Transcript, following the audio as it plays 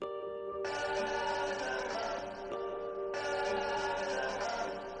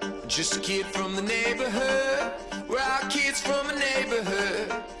Just a kid from the neighborhood. We're all kids from the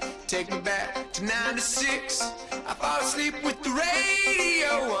neighborhood. Take me back to 96. I fall asleep with the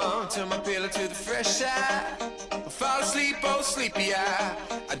radio on. Turn my pillow to the fresh side. I fall asleep, oh sleepy eye.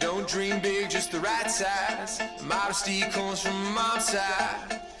 I don't dream big, just the right size. Modesty comes from my mom's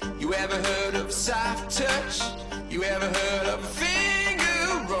side. You ever heard of a soft touch? You ever heard of a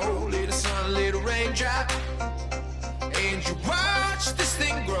finger roll? Little sun, little raindrop. And you watch this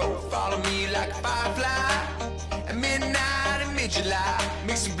thing grow. Follow me like a firefly. At midnight and mid-July,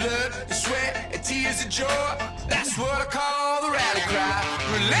 mixing blood and sweat and tears of joy. That's what I call the rally cry.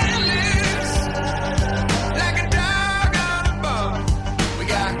 Relentless, like a dog on a bone. We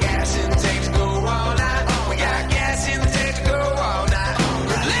got gas in the tank to go all night. We got gas in the tank to go all night.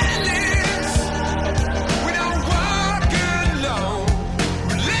 Relentless, we don't walk alone.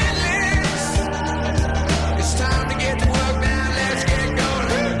 Relentless, it's time to get to work now. Let's get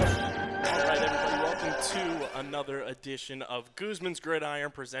going. All right, everybody, welcome to another edition of Guzman's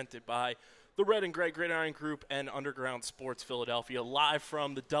Gridiron, presented by the Red and Gray Gridiron Group and Underground Sports Philadelphia, live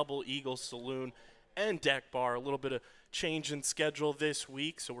from the Double Eagle Saloon and Deck Bar. A little bit of change in schedule this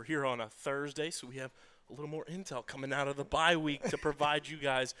week, so we're here on a Thursday, so we have a little more intel coming out of the bye week to provide you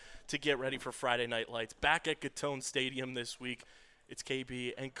guys to get ready for Friday Night Lights. Back at Gatone Stadium this week, it's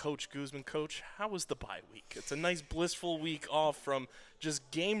KB and Coach Guzman. Coach, how was the bye week? It's a nice, blissful week off from just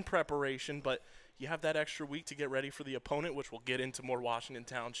game preparation, but you have that extra week to get ready for the opponent, which we'll get into more Washington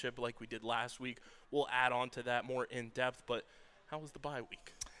Township like we did last week. We'll add on to that more in depth, but how was the bye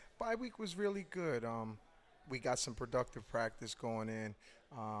week? Bye week was really good. We got some productive practice going in,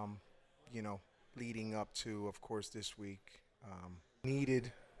 leading up to, of course, this week.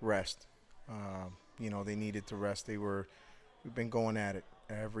 Needed rest. They needed to rest. We've been going at it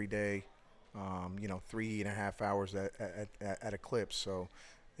every day, 3.5 hours at a clip, so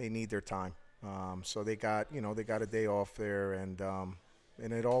they need their time. So they got a day off there, and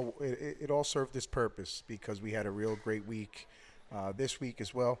it all served its purpose because we had a real great week this week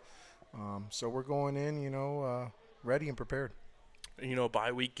as well. So we're going in, ready and prepared.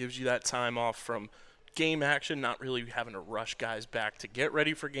 Bye week gives you that time off from game action, not really having to rush guys back to get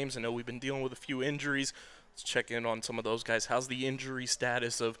ready for games. I know we've been dealing with a few injuries. Let's check in on some of those guys. How's the injury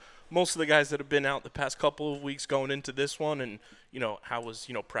status of most of the guys that have been out the past couple of weeks going into this one? And, how was,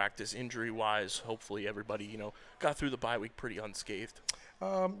 practice injury-wise? Hopefully everybody, got through the bye week pretty unscathed.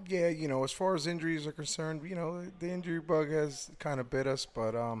 As far as injuries are concerned, the injury bug has kind of bit us.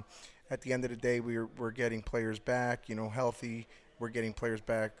 But at the end of the day, we're getting players back, healthy. We're getting players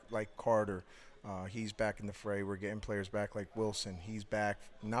back like Carter. He's back in the fray. We're getting players back like Wilson. He's back,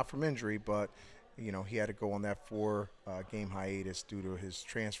 not from injury, but – he had to go on that 4-game hiatus due to his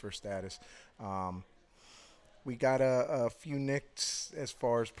transfer status. We got a few nicks as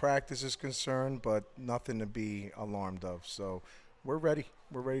far as practice is concerned, but nothing to be alarmed of. So we're ready.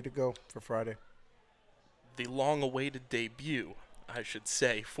 We're ready to go for Friday. The long-awaited debut, I should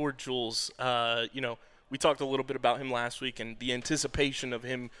say, for Jules. We talked a little bit about him last week and the anticipation of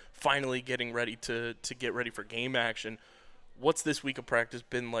him finally getting ready to get ready for game action. What's this week of practice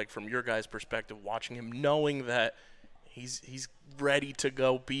been like from your guys' perspective, watching him, knowing that he's ready to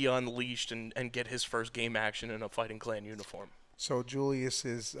go, be unleashed, and get his first game action in a Fighting Clan uniform? So Julius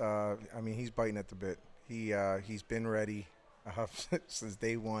is, he's biting at the bit. He's been ready since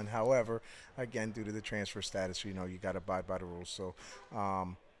day one. However, again, due to the transfer status, you got to abide by the rules. So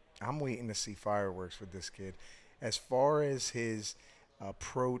I'm waiting to see fireworks with this kid. As far as his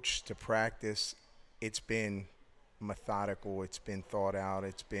approach to practice, it's been methodical, it's been thought out,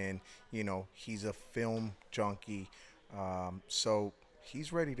 it's been, he's a film junkie, so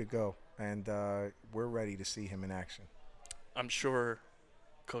he's ready to go, and we're ready to see him in action. I'm sure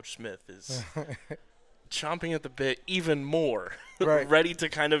Coach Smith is chomping at the bit even more, right. Ready to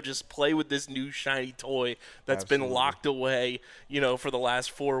kind of just play with this new shiny toy that's Absolutely. Been locked away, for the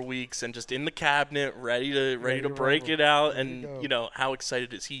last 4 weeks and just in the cabinet, ready to break it out. And how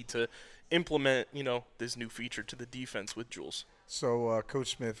excited is he to implement, this new feature to the defense with Jules? So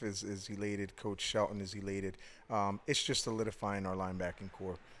Coach Smith is elated. Coach Shelton is elated. It's just solidifying our linebacking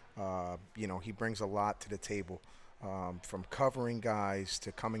core. He brings a lot to the table, from covering guys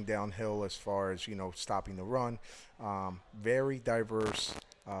to coming downhill as far as, stopping the run. Very diverse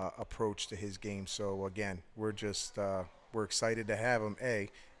approach to his game. So, again, we're excited to have him,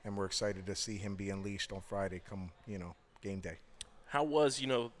 and we're excited to see him be unleashed on Friday come, game day. How was,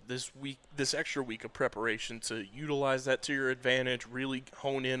 this extra week of preparation to utilize that to your advantage, really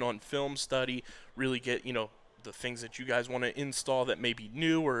hone in on film study, really get, the things that you guys want to install that may be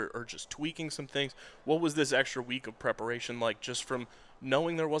new or just tweaking some things? What was this extra week of preparation like, just from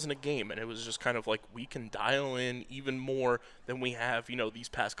knowing there wasn't a game, and it was just kind of like we can dial in even more than we have, these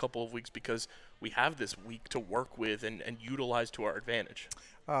past couple of weeks because we have this week to work with and utilize to our advantage.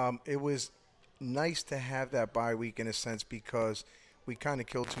 It was nice to have that bye week in a sense because we kind of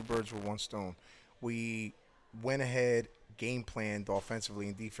killed two birds with one stone. We went ahead, game planned offensively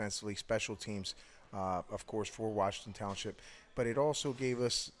and defensively, special teams, of course, for Washington Township. But it also gave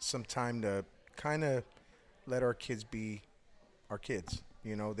us some time to kind of let our kids be our kids.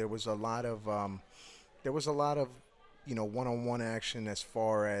 There was a lot of one-on-one action as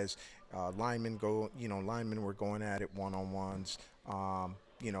far as linemen go. Linemen were going at it one-on-ones.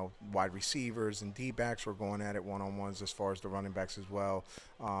 Wide receivers and D-backs were going at it one-on-ones as far as the running backs as well.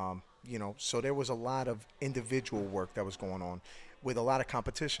 So there was a lot of individual work that was going on with a lot of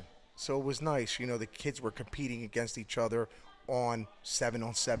competition. So it was nice. The kids were competing against each other on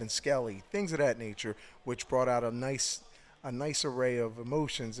 7-on-7 skelly, things of that nature, which brought out a nice array of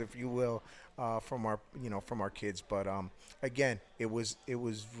emotions, if you will, from our kids. But again, it was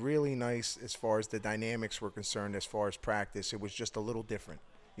really nice as far as the dynamics were concerned. As far as practice, it was just a little different.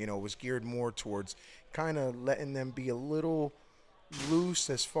 It was geared more towards kind of letting them be a little loose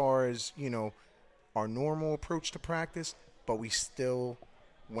as far as our normal approach to practice, but we still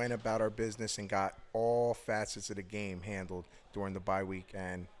went about our business and got all facets of the game handled during the bye week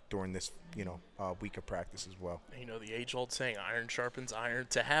and during this, week of practice as well. The age-old saying, iron sharpens iron,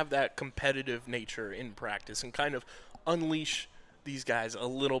 to have that competitive nature in practice and kind of unleash these guys a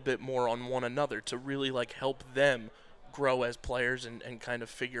little bit more on one another to really, help them grow as players and kind of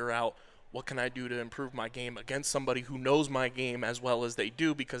figure out what can I do to improve my game against somebody who knows my game as well as they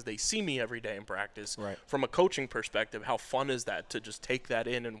do because they see me every day in practice. Right. From a coaching perspective, how fun is that to just take that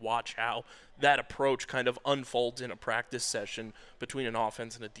in and watch how that approach kind of unfolds in a practice session between an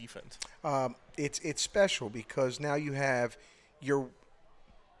offense and a defense? It's special because now you have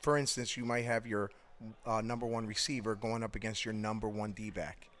for instance, you might have your number one receiver going up against your number one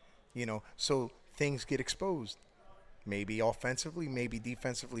D-back. So things get exposed. Maybe offensively, maybe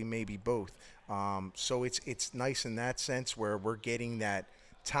defensively, maybe both. So it's nice in that sense where we're getting that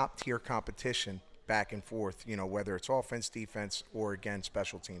top-tier competition back and forth, whether it's offense, defense, or, again,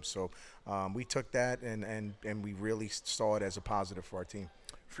 special teams. So we took that and we really saw it as a positive for our team.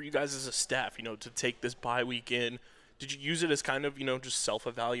 For you guys as a staff, to take this bye week in, did you use it as kind of, just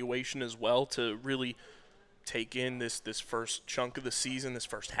self-evaluation as well to really take in this first chunk of the season, this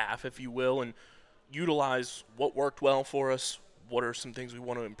first half, if you will, and utilize what worked well for us, what are some things we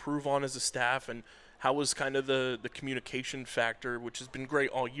want to improve on as a staff, and how was kind of the communication factor, which has been great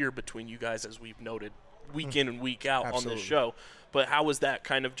all year between you guys, as we've noted, week in and week out Absolutely. On this show. But how was that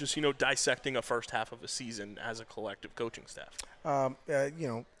kind of just, dissecting a first half of a season as a collective coaching staff?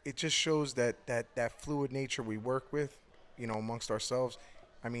 It just shows that fluid nature we work with, amongst ourselves.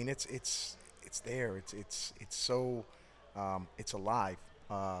 I mean, it's there. It's so it's alive.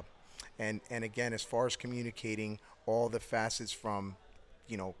 And again, as far as communicating all the facets from,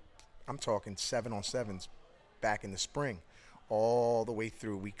 I'm talking 7-on-7s back in the spring, all the way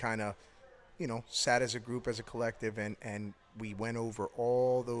through. We kind of, sat as a group, as a collective, and we went over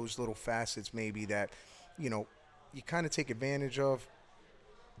all those little facets maybe that, you kind of take advantage of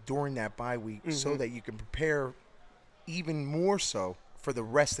during that bye week so that you can prepare even more so for the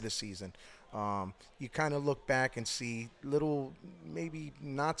rest of the season. You kind of look back and see little, maybe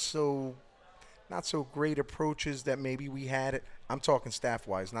not so great approaches that maybe we had. I'm talking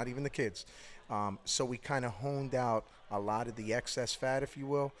staff-wise, not even the kids. So we kind of honed out a lot of the excess fat, if you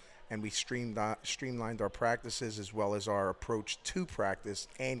will, and we streamlined our practices as well as our approach to practice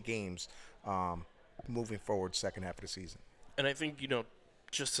and games moving forward second half of the season. And I think,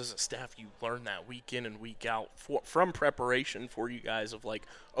 just as a staff, you learn that week in and week out from preparation for you guys of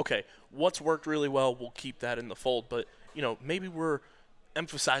okay, what's worked really well, we'll keep that in the fold. But, maybe we're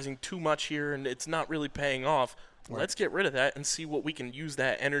emphasizing too much here and it's not really paying off. Right. Let's get rid of that and see what we can use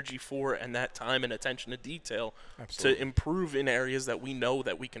that energy for and that time and attention to detail Absolutely. To improve in areas that we know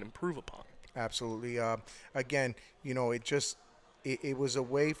that we can improve upon. Absolutely. Again, it was a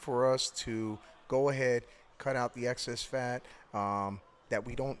way for us to go ahead, cut out the excess fat that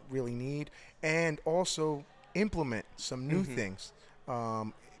we don't really need, and also implement some new things,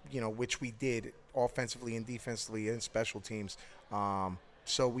 which we did offensively and defensively and special teams.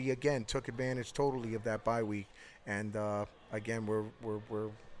 So we, again, took advantage totally of that bye week. And, again, we're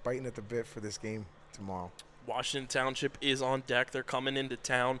biting at the bit for this game tomorrow. Washington Township is on deck. They're coming into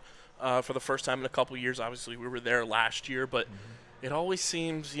town for the first time in a couple of years. Obviously, we were there last year, but it always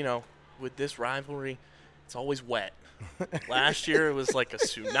seems, with this rivalry, it's always wet. Last year it was like a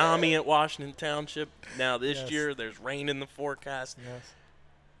tsunami at Washington Township. Now this Yes. year there's rain in the forecast. Yes.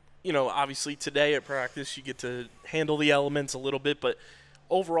 You know, obviously today at practice you get to handle the elements a little bit, but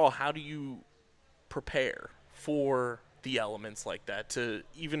overall, how do you prepare for the elements like that? To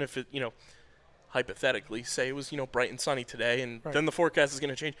even if it, hypothetically, say it was, bright and sunny today, and Right. then the forecast is going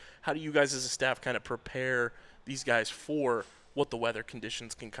to change. How do you guys as a staff kind of prepare these guys for what the weather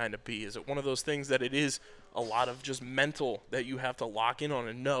conditions can kind of be? Is it one of those things that it is a lot of just mental that you have to lock in on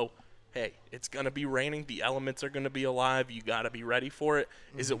and know, hey, it's going to be raining, the elements are going to be alive, you got to be ready for it?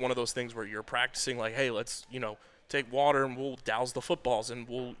 Is it one of those things where you're practicing like, hey, let's, take water and we'll douse the footballs and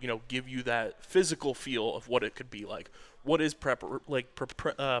we'll, give you that physical feel of what it could be like? What is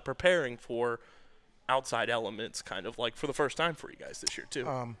preparing for outside elements kind of like for the first time for you guys this year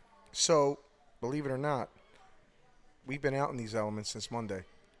too? So, believe it or not, we've been out in these elements since Monday,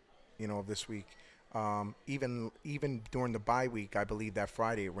 of this week. Even during the bye week, I believe that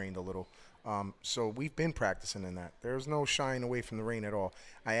Friday it rained a little. So we've been practicing in that. There's no shying away from the rain at all.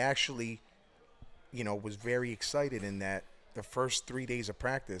 I actually, was very excited in that the first 3 days of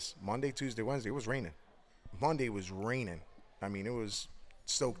practice, Monday, Tuesday, Wednesday, it was raining. Monday was raining. I mean, it was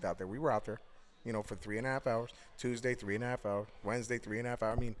soaked out there. We were out there, for 3.5 hours. Tuesday, 3.5 hours. Wednesday, 3.5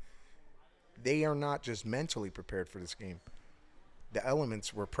 hours. I mean, they are not just mentally prepared for this game. The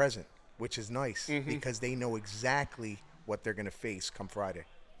elements were present, which is nice because they know exactly what they're going to face come Friday.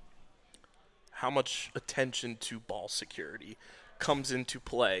 How much attention to ball security comes into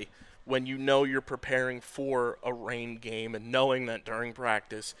play when you know you're preparing for a rain game and knowing that during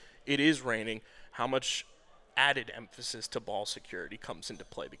practice it is raining? How much added emphasis to ball security comes into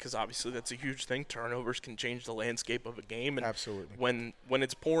play? Because obviously that's a huge thing. Turnovers can change the landscape of a game. And Absolutely. When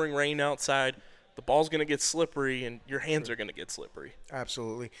it's pouring rain outside, the ball's going to get slippery and your hands are going to get slippery.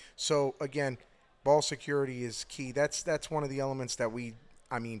 Absolutely. So, again, ball security is key. That's one of the elements that we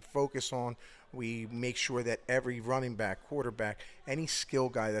focus on. We make sure that every running back, quarterback, any skill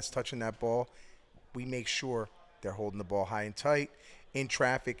guy that's touching that ball, we make sure they're holding the ball high and tight. In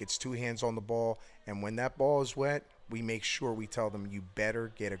traffic, it's two hands on the ball. And when that ball is wet, we make sure we tell them, you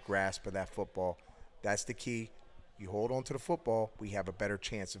better get a grasp of that football. That's the key. You hold on to the football, we have a better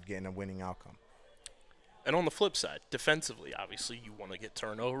chance of getting a winning outcome. And on the flip side, defensively, obviously, you want to get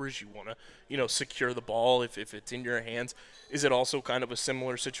turnovers. You want to, secure the ball if it's in your hands. Is it also kind of a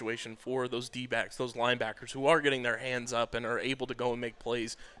similar situation for those D-backs, those linebackers who are getting their hands up and are able to go and make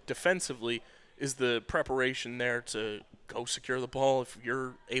plays defensively? Is the preparation there to go secure the ball? If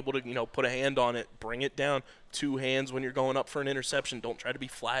you're able to, put a hand on it, bring it down. Two hands when you're going up for an interception. Don't try to be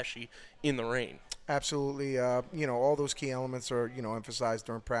flashy in the rain. Absolutely. All those key elements are, emphasized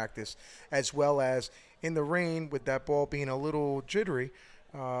during practice, as well as in the rain with that ball being a little jittery.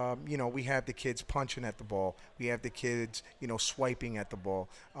 We have the kids punching at the ball. We have the kids, swiping at the ball,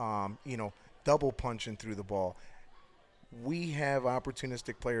 double punching through the ball. We have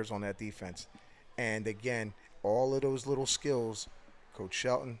opportunistic players on that defense. And, again, all of those little skills, Coach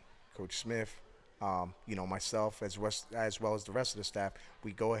Shelton, Coach Smith, myself, as well as the rest of the staff,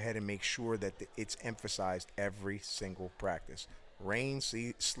 we go ahead and make sure that it's emphasized every single practice. Rain,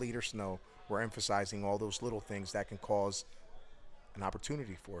 sleet, or snow, we're emphasizing all those little things that can cause an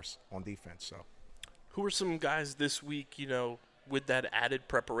opportunity for us on defense. So, who are some guys this week, with that added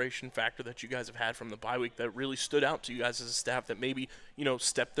preparation factor that you guys have had from the bye week that really stood out to you guys as a staff that maybe,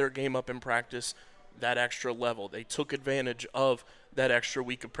 stepped their game up in practice that extra level? They took advantage of that extra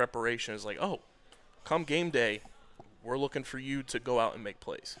week of preparation. It's like, oh, come game day, we're looking for you to go out and make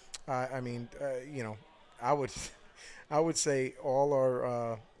plays. I would say all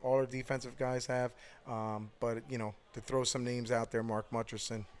our defensive guys have, but to throw some names out there, Mark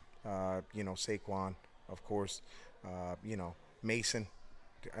Mutcherson, Saquon, of course, Mason.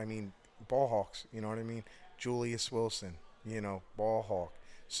 Ball hawks. You know what I mean? Julius Wilson. Ball hawk.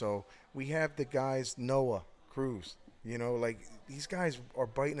 So we have the guys, Noah Cruz. These guys are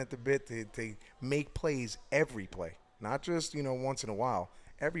biting at the bit to make plays every play, not just once in a while.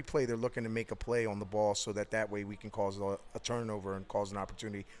 Every play they're looking to make a play on the ball so that way we can cause a turnover and cause an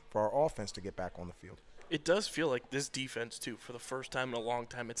opportunity for our offense to get back on the field. It does feel like this defense, too, for the first time in a long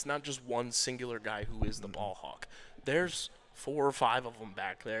time, it's not just one singular guy who is the ball hawk. There's 4 or 5 of them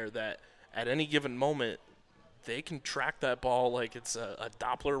back there that at any given moment they can track that ball like it's a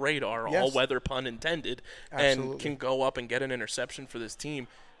Doppler radar, Yes. all weather pun intended, Absolutely. and can go up and get an interception for this team.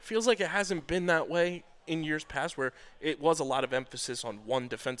 Feels like it hasn't been that way in years past, where it was a lot of emphasis on one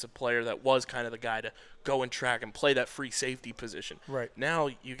defensive player that was kind of the guy to go and track and play that free safety position. Right. Now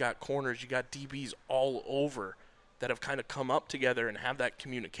you got corners, you got DBs all over that have kind of come up together and have that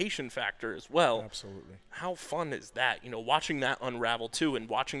communication factor as well. Absolutely. How fun is that? Watching that unravel too, and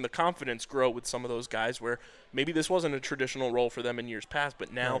watching the confidence grow with some of those guys where maybe this wasn't a traditional role for them in years past,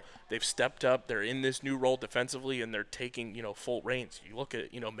 but now they've stepped up. They're in this new role defensively, and they're taking, full reins. You look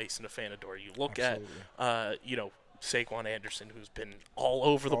at, Mason Afanador. You look at, Saquon Anderson, who's been all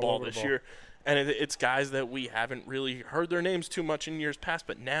over the ball this year. And it's guys that we haven't really heard their names too much in years past,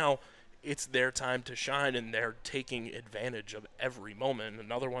 but now it's their time to shine, and they're taking advantage of every moment.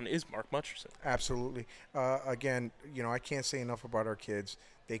 Another one is Mark Mutcherson. Absolutely. Again, I can't say enough about our kids.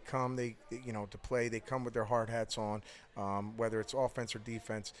 They come, to play. They come with their hard hats on, whether it's offense or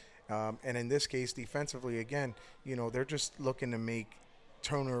defense. And in this case, defensively, again, they're just looking to make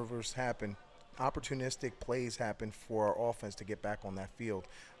turnovers happen, opportunistic plays happen for our offense to get back on that field.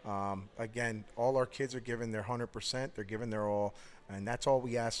 Again, all our kids are giving their 100%. They're giving their all, and that's all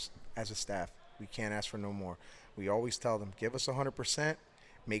we ask as a staff. We can't ask for no more. We always tell them, give us 100%.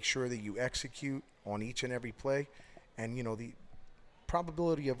 Make sure that you execute on each and every play, and the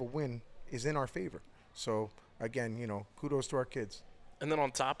probability of a win is in our favor. So again, kudos to our kids. And then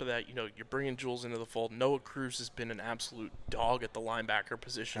on top of that, you're bringing Jules into the fold. Noah Cruz has been an absolute dog at the linebacker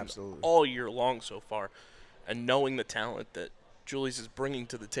position all year long so far. And knowing the talent that Julius is bringing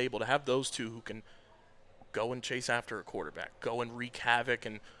to the table, to have those two who can go and chase after a quarterback, go and wreak havoc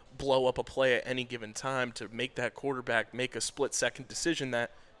and blow up a play at any given time, to make that quarterback make a split-second decision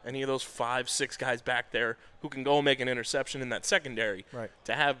that any of those 5-6 guys back there who can go and make an interception in that secondary,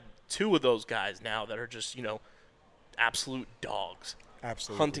 to have two of those guys now that are just, absolute dogs.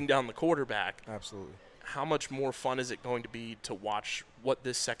 Absolutely. Hunting down the quarterback. Absolutely. How much more fun is it going to be to watch what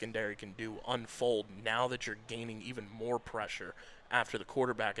this secondary can do unfold now that you're gaining even more pressure after the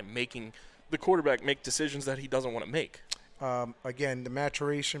quarterback and making the quarterback make decisions that he doesn't want to make? Again, the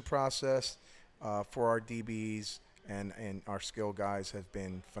maturation process for our DBs and our skill guys has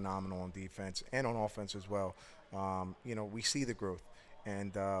been phenomenal on defense and on offense as well. We see the growth,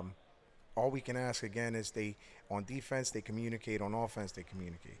 and all we can ask again is on defense they communicate, on offense they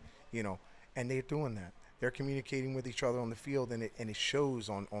communicate, and they're doing that. They're communicating with each other on the field, and it shows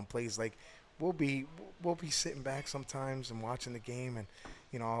on plays. Like we'll be sitting back sometimes and watching the game, and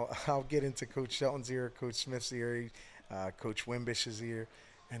I'll get into Coach Shelton's ear, Coach Smith's ear, Coach Wimbish's ear,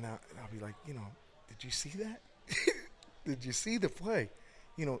 and I'll be like, did you see that? Did you see the play?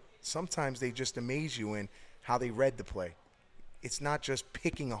 Sometimes they just amaze you in how they read the play. It's not just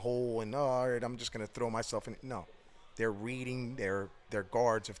picking a hole and, all right, I'm just going to throw myself in. No, they're reading their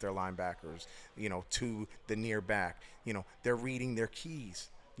guards if they're linebackers, to the near back. They're reading their keys,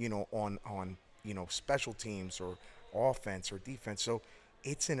 on special teams or offense or defense. So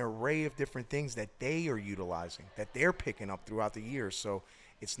it's an array of different things that they are utilizing, that they're picking up throughout the years. So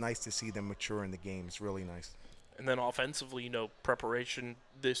it's nice to see them mature in the game. It's really nice. And then offensively, preparation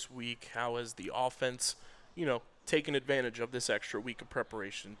this week, how has the offense, taken advantage of this extra week of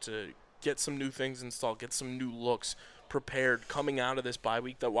preparation to get some new things installed, get some new looks prepared coming out of this bye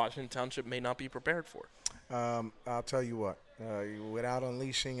week that Washington Township may not be prepared for? I'll tell you what, without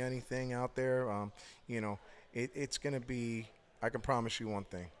unleashing anything out there, it's going to be, I can promise you one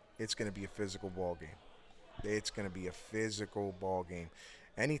thing, it's going to be a physical ball game. It's going to be a physical ball game.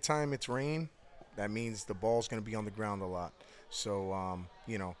 Anytime it's rain, that means the ball's going to be on the ground a lot. So,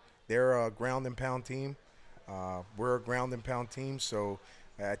 they're a ground and pound team. We're a ground and pound team. So,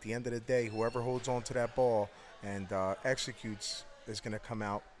 at the end of the day, whoever holds on to that ball and executes is going to come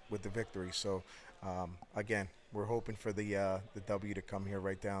out with the victory. So, again, we're hoping for the W to come here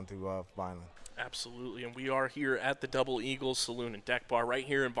right down to Vineland. Absolutely, and we are here at the Double Eagles Saloon and Deck Bar right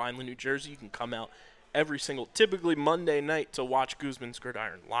here in Vineland, New Jersey. You can come out typically Monday night to watch Guzman's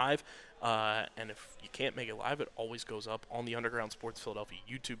Gridiron live. And if you can't make it live, it always goes up on the Underground Sports Philadelphia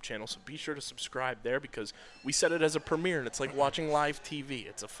YouTube channel. So be sure to subscribe there, because we set it as a premiere, and it's like watching live TV.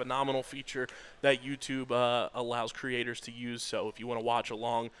 It's a phenomenal feature that YouTube allows creators to use. So if you want to watch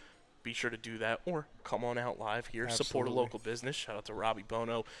along, be sure to do that, or come on out live here. Absolutely. Support a local business. Shout out to Robbie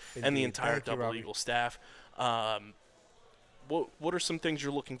Bono and the entire Double Eagle staff. What are some things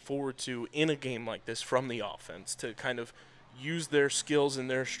you're looking forward to in a game like this from the offense to kind of use their skills and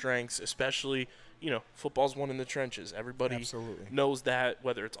their strengths, especially, football's won in the trenches. Everybody knows that,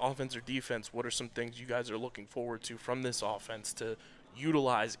 whether it's offense or defense. What are some things you guys are looking forward to from this offense to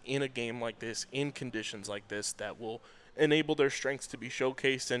utilize in a game like this, in conditions like this, that will enable their strengths to be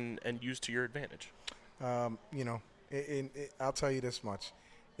showcased and used to your advantage? I'll tell you this much.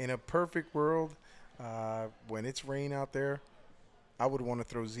 In a perfect world, when it's rain out there, I would want to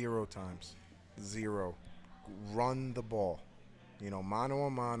throw 0 times. 0. Run the ball. Mano a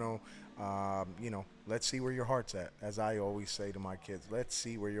mano. Let's see where your heart's at, as I always say to my kids. Let's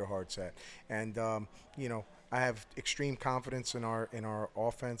see where your heart's at. And I have extreme confidence in our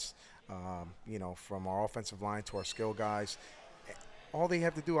offense. From our offensive line to our skill guys. All they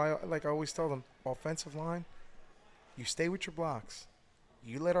have to do, I always tell them, offensive line, you stay with your blocks.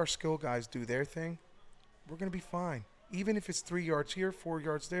 You let our skill guys do their thing. We're going to be fine. Even if it's 3 yards here, 4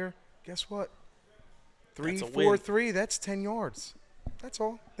 yards there, guess what? 3, 4, 3, that's 10 yards. That's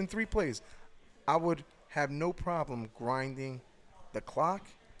all in 3 plays. I would have no problem grinding the clock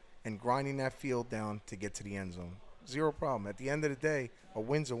and grinding that field down to get to the end zone. Zero problem. At the end of the day, a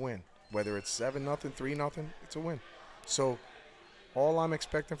win's a win. Whether it's 7-0, 3-0, it's a win. So all I'm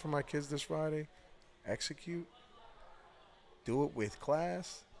expecting from my kids this Friday, execute, do it with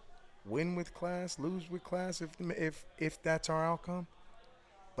class, win with class, lose with class if that's our outcome,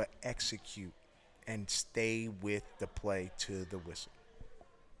 but execute and stay with the play to the whistle.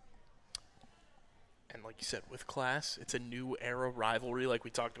 And like you said, with class, it's a new era rivalry like we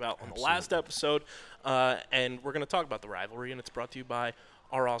talked about on the last episode. And we're going to talk about the rivalry, and it's brought to you by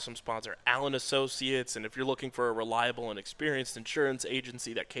our awesome sponsor, Allen Associates. And if you're looking for a reliable and experienced insurance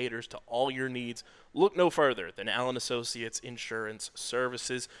agency that caters to all your needs, look no further than Allen Associates Insurance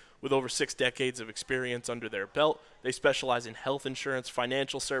Services. With over 6 decades of experience under their belt, they specialize in health insurance,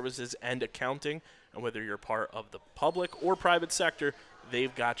 financial services, and accounting. And whether you're part of the public or private sector,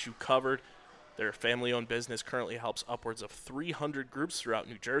 they've got you covered. Their family-owned business currently helps upwards of 300 groups throughout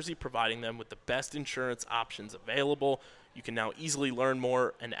New Jersey, providing them with the best insurance options available. You can now easily learn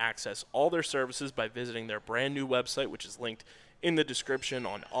more and access all their services by visiting their brand new website, which is linked in the description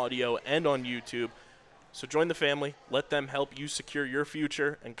on audio and on YouTube. So join the family, let them help you secure your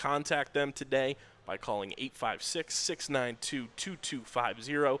future, and contact them today by calling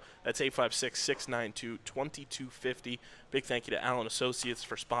 856-692-2250. That's 856-692-2250. Big thank you to Allen Associates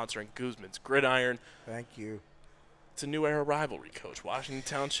for sponsoring Guzman's Gridiron. Thank you. It's a new era rivalry, Coach. Washington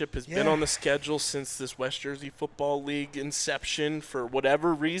Township has been on the schedule since this West Jersey Football League inception for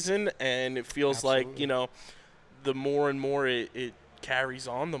whatever reason, and it feels like, the more and more it carries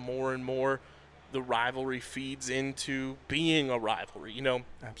on, the more and more the rivalry feeds into being a rivalry.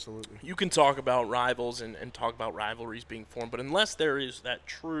 Absolutely. You can talk about rivals and talk about rivalries being formed, but unless there is that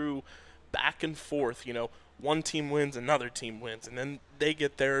true back and forth, one team wins, another team wins, and then they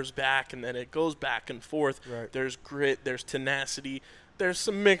get theirs back, and then it goes back and forth. Right. There's grit, there's tenacity, there's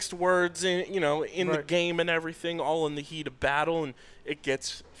some mixed words in the game and everything, all in the heat of battle, and it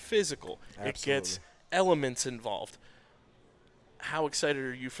gets physical. Absolutely. It gets elements involved. How excited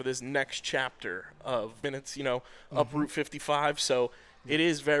are you for this next chapter of minutes, up Route 55? So it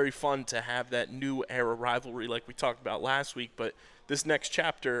is very fun to have that new era rivalry like we talked about last week, but this next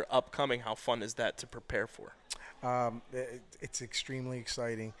chapter upcoming, how fun is that to prepare for? It's extremely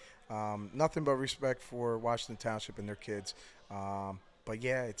exciting. Nothing but respect for Washington Township and their kids. But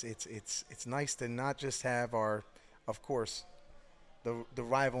yeah, it's nice to not just have our, of course, the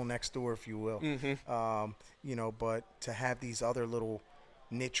rival next door, if you will. But to have these other little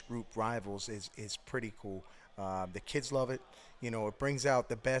niche group rivals is pretty cool. The kids love it. It brings out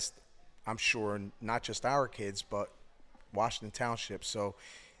the best, I'm sure, not just our kids, but Washington Township. So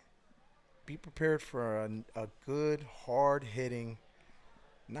be prepared for a good, hard-hitting,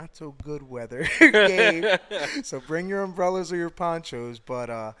 not so good weather game. So bring your umbrellas or your ponchos, but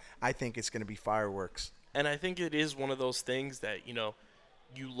I think it's going to be fireworks. And I think it is one of those things that, you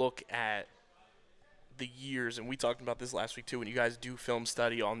look at the years, and we talked about this last week too, when you guys do film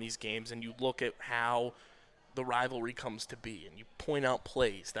study on these games, and you look at how the rivalry comes to be, and you point out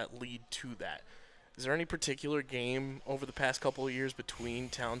plays that lead to that. Is there any particular game over the past couple of years between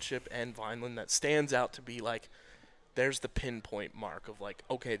Township and Vineland that stands out to be like, there's the pinpoint mark of like,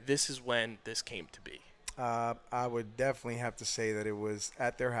 okay, this is when this came to be? I would definitely have to say that it was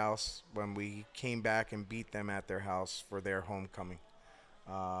at their house when we came back and beat them at their house for their homecoming.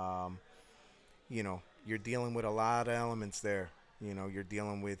 You're dealing with a lot of elements there. You're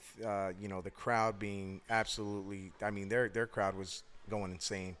dealing with, the crowd being absolutely, their crowd was going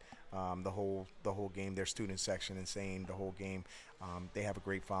insane. The whole game, their student section insane, the whole game. They have a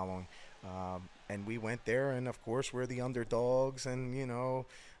great following. And we went there, and of course we're the underdogs, and the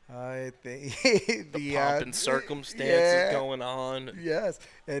pomp and circumstances going on. Yes,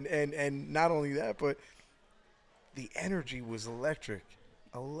 and not only that, but the energy was electric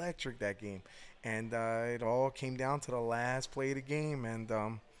that game, and it all came down to the last play of the game, and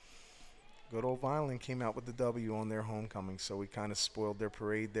good old Vineland came out with the W on their homecoming, so we kind of spoiled their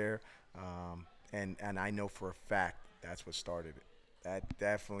parade there, and I know for a fact that's what started it. That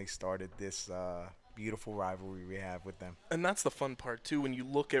definitely started this beautiful rivalry we have with them. And that's the fun part, too. When you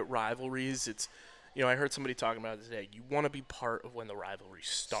look at rivalries, it's, I heard somebody talking about it today. You want to be part of when the rivalry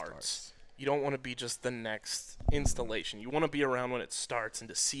starts. You don't want to be just the next installation. You want to be around when it starts and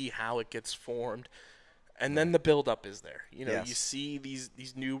to see how it gets formed. And then the build-up is there. You see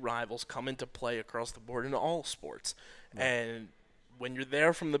these new rivals come into play across the board in all sports. Right. And when you're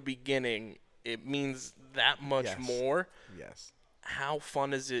there from the beginning, it means that much more. Yes. How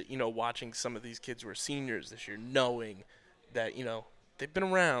fun is it, watching some of these kids who are seniors this year, knowing that, they've been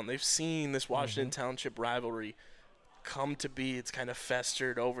around. They've seen this Washington Township rivalry come to be. It's kind of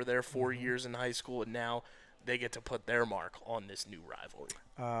festered over their 4 years in high school, and now they get to put their mark on this new rivalry.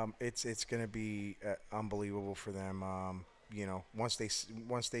 It's going to be unbelievable for them. Once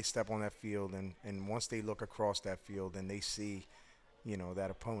they step on that field and once they look across that field and they see, that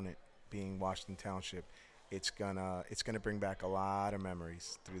opponent being Washington Township, it's gonna bring back a lot of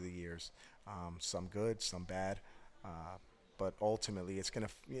memories through the years. Some good, some bad. But ultimately, it's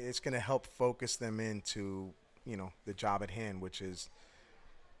gonna help focus them into the job at hand, which is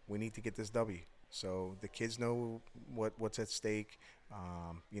we need to get this W. So the kids know what's at stake.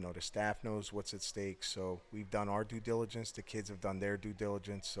 The staff knows what's at stake. So we've done our due diligence. The kids have done their due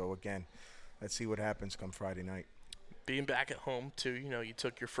diligence. So again, let's see what happens come Friday night. Being back at home too, you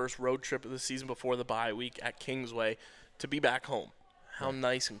took your first road trip of the season before the bye week at Kingsway to be back home. How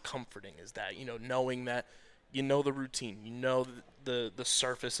nice and comforting is that? Knowing that. The routine. The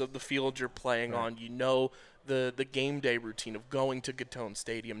surface of the field you're playing on. The game day routine of going to Gatone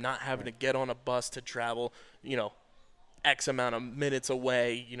Stadium, not having to get on a bus to travel, X amount of minutes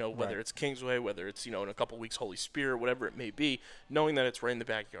away, whether it's Kingsway, whether it's, in a couple weeks Holy Spirit, whatever it may be, knowing that it's right in the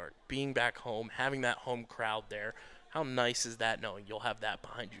backyard, being back home, having that home crowd there. How nice is that knowing you'll have that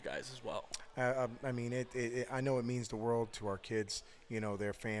behind you guys as well? I know it means the world to our kids,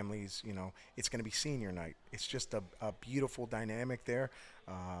 their families. It's going to be senior night. It's just a beautiful dynamic there.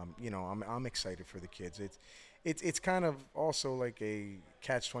 I'm excited for the kids. It's kind of also like a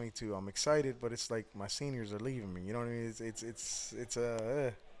catch-22. I'm excited, but it's like my seniors are leaving me. You know what I mean?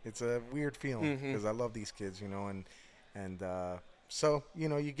 It's a weird feeling because I love these kids. So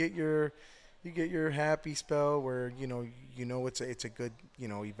you get your happy spell where it's a good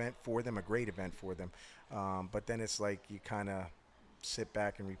event for them, a great event for them, but then it's like you kind of sit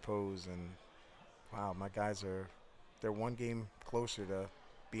back and repose and wow, my guys they're one game closer to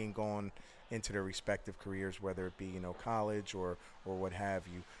being gone into their respective careers, whether it be college or what have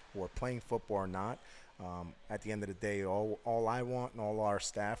you, or playing football or not. At the end of the day, all I want and all our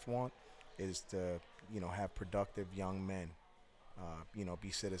staff want is to have productive young men.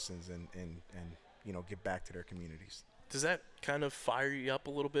 Be citizens and get back to their communities. Does that kind of fire you up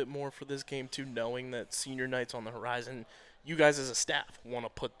a little bit more for this game too, knowing that senior night's on the horizon? You guys as a staff want to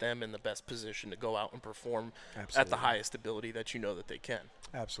put them in the best position to go out and perform at the highest ability that that they can.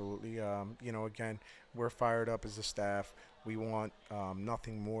 Absolutely. Again, we're fired up as a staff. We want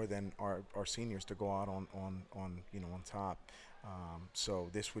nothing more than our seniors to go out on top. So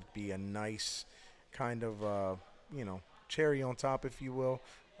this would be a nice kind of cherry on top, if you will,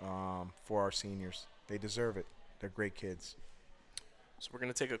 for our seniors. They deserve it. They're great kids. So we're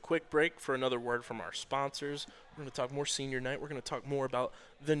going to take a quick break for another word from our sponsors. We're going to talk more senior night. We're going to talk more about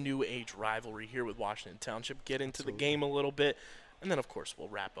the new age rivalry here with Washington Township, get into the game a little bit, and then, of course, we'll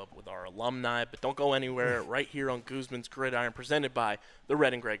wrap up with our alumni. But don't go anywhere. Right here on Guzman's Gridiron, presented by the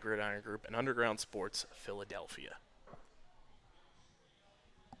Red and Gray Gridiron Group and Underground Sports Philadelphia.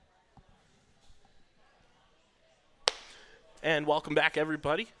 And welcome back,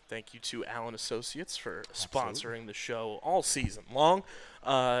 everybody. Thank you to Allen Associates for sponsoring the show all season long.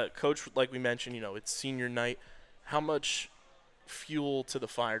 Coach, like we mentioned, it's senior night. How much fuel to the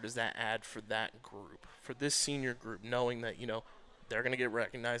fire does that add for that group, for this senior group, knowing that, they're going to get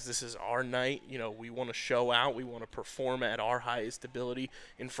recognized? This is our night. We want to show out. We want to perform at our highest ability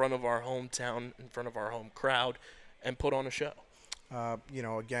in front of our hometown, in front of our home crowd, and put on a show.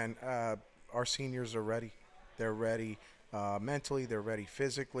 Again, our seniors are ready. They're ready. Mentally, they're ready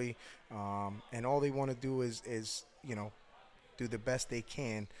physically, and all they want to do is do the best they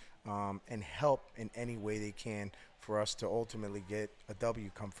can and help in any way they can for us to ultimately get a W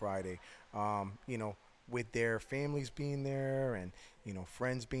come Friday. With their families being there and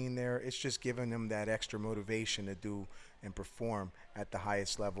friends being there, it's just giving them that extra motivation to do and perform at the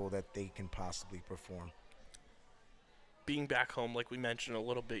highest level that they can possibly perform. Being back home, like we mentioned a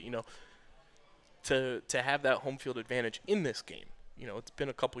little bit, to have that home field advantage in this game. It's been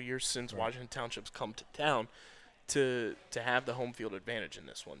a couple years since Washington Township's come to town, to have the home field advantage in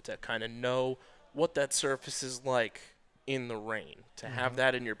this one, to kind of know what that surface is like in the rain, to have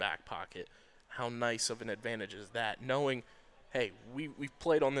that in your back pocket. How nice of an advantage is that, knowing hey, we've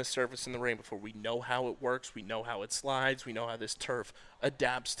played on this surface in the rain before. We know how it works. We know how it slides. We know how this turf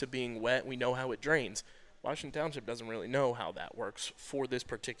adapts to being wet. We know how it drains. Washington Township doesn't really know how that works for this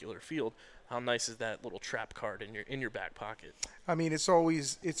particular field. How nice is that little trap card in your back pocket? I mean, it's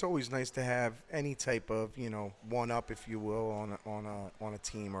always nice to have any type of one up, if you will, on a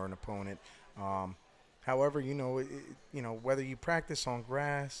team or an opponent. However, whether you practice on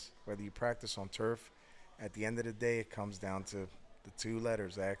grass, whether you practice on turf, at the end of the day, it comes down to the two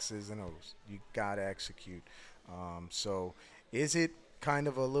letters, X's and O's. You gotta execute. So, is it kind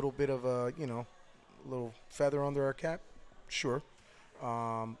of a little bit of a little feather under our cap? Sure.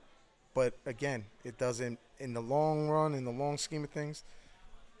 But again, it doesn't, in the long run, in the long scheme of things,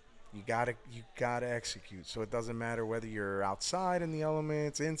 you gotta execute. So it doesn't matter whether you're outside in the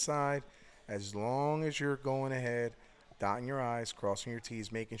elements, inside, as long as you're going ahead, dotting your I's, crossing your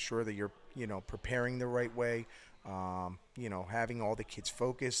T's, making sure that you're preparing the right way, having all the kids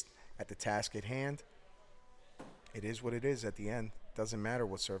focused at the task at hand. It is what it is at the end. Doesn't matter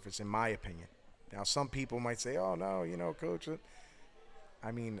what surface, in my opinion. Now, some people might say, oh, no, Coach.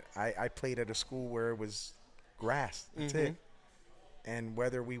 I mean, I played at a school where it was grass. That's it. And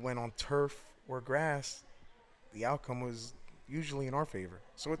whether we went on turf or grass, the outcome was usually in our favor.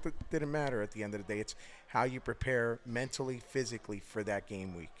 So it didn't matter at the end of the day. It's how you prepare mentally, physically for that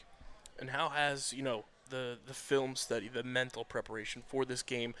game week. And how has, the film study, the mental preparation for this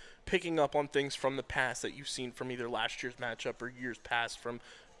game, picking up on things from the past that you've seen from either last year's matchup or years past from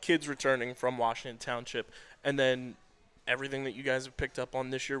kids returning from Washington Township, and then everything that you guys have picked up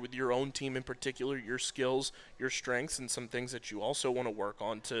on this year with your own team in particular, your skills, your strengths, and some things that you also want to work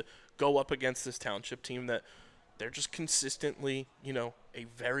on to go up against this Township team that they're just consistently, a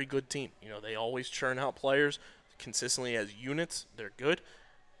very good team. They always churn out players consistently as units. They're good.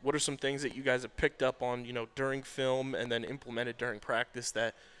 What are some things that you guys have picked up on, during film and then implemented during practice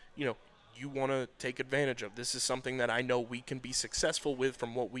that, you want to take advantage of? This is something that I know we can be successful with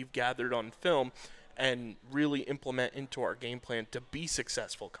from what we've gathered on film and really implement into our game plan to be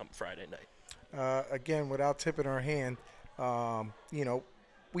successful come Friday night. Again, without tipping our hand,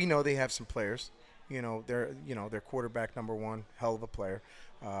 we know they have some players. Their quarterback, number one, hell of a player.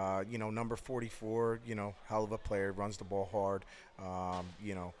 Number 44, hell of a player, runs the ball hard.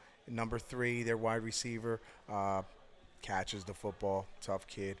 Number 3, their wide receiver, catches the football, tough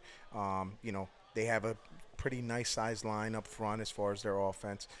kid. They have a pretty nice sized line up front as far as their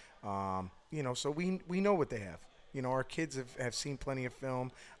offense. So we know what they have. Our kids have seen plenty of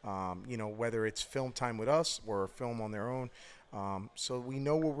film, whether it's film time with us or film on their own. So we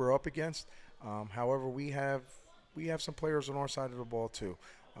know what we're up against. However, we have some players on our side of the ball too,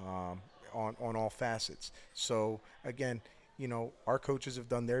 on all facets. So again, our coaches have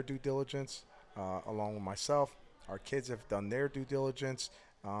done their due diligence, along with myself. Our kids have done their due diligence.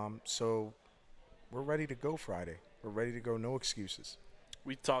 So we're ready to go Friday. We're ready to go. No excuses.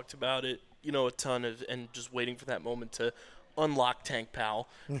 We talked about it, a ton and just waiting for that moment to unlock Tank Powell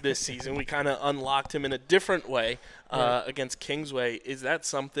this season. We kind of unlocked him in a different way against Kingsway. Is that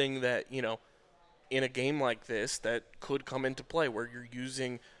something that, in a game like this that could come into play where you're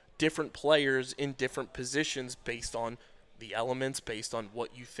using different players in different positions based on the elements, based on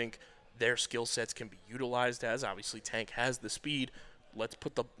what you think their skill sets can be utilized as? Obviously, Tank has the speed. Let's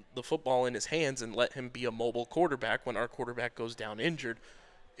put the football in his hands and let him be a mobile quarterback when our quarterback goes down injured.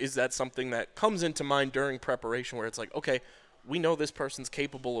 Is that something that comes into mind during preparation where it's like, okay, we know this person's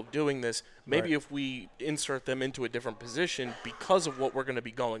capable of doing this. Maybe if we insert them into a different position because of what we're going to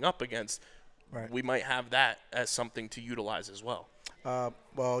be going up against, we might have that as something to utilize as well.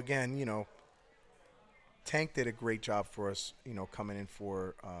 Well, again, Tank did a great job for us, coming in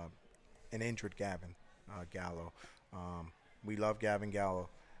for an injured Gavin Gallo. We love Gavin Gallo.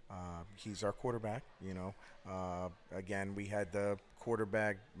 He's our quarterback, Again, we had the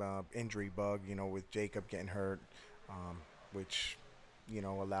quarterback injury bug, with Jacob getting hurt, which,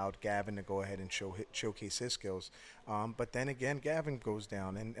 allowed Gavin to go ahead and showcase his skills. But then again, Gavin goes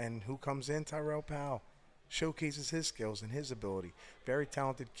down, and who comes in? Tyrell Powell showcases his skills and his ability. Very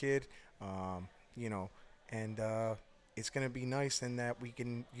talented kid, and it's going to be nice in that we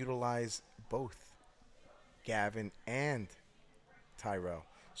can utilize both Gavin and Tyrell.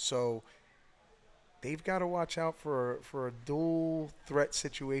 So they've got to watch out for a dual threat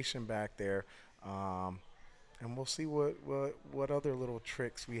situation back there. And we'll see what other little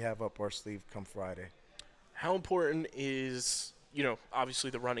tricks we have up our sleeve come Friday. How important is, obviously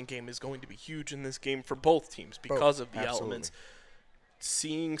the running game is going to be huge in this game for both teams because of the elements.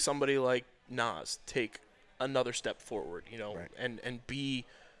 Seeing somebody like Nas take another step forward, and be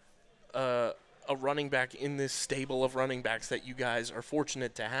a running back in this stable of running backs that you guys are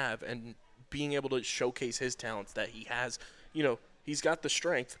fortunate to have, and being able to showcase his talents that he has. He's got the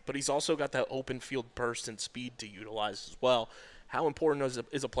strength, but he's also got that open field burst and speed to utilize as well. How important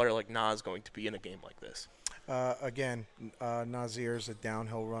is a player like Nas going to be in a game like this? Again, Nazir is a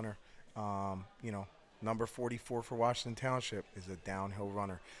downhill runner. Number 44 for Washington Township is a downhill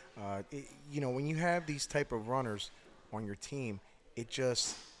runner. When you have these type of runners on your team, it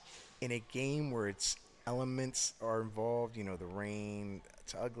just, in a game where it's elements are involved, the rain,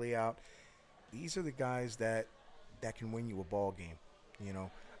 it's ugly out, these are the guys that can win you a ball game,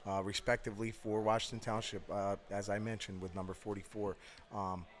 respectively for Washington Township, as I mentioned, with number 44.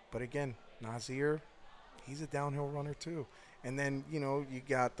 But again, Nazir, he's a downhill runner too. And then, you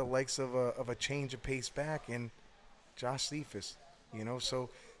got the likes of a change of pace back in Josh Cephas, So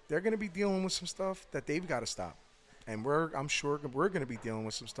they're going to be dealing with some stuff that they've got to stop. And I'm sure we're going to be dealing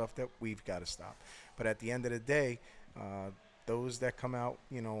with some stuff that we've got to stop. But at the end of the day, those that come out,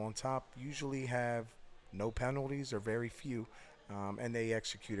 on top usually have no penalties or very few, and they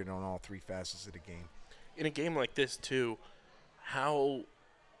executed on all three facets of the game. In a game like this, too, how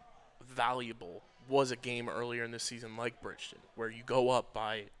valuable was a game earlier in the season like Bridgeton, where you go up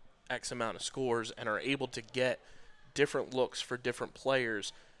by X amount of scores and are able to get different looks for different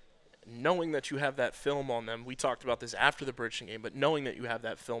players, knowing that you have that film on them. We talked about this after the Bridgeton game, but knowing that you have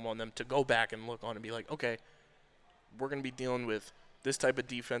that film on them to go back and look on and be like, okay, we're going to be dealing with this type of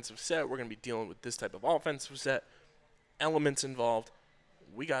defensive set. We're going to be dealing with this type of offensive set. Elements involved.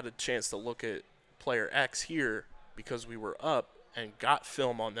 We got a chance to look at player X here because we were up and got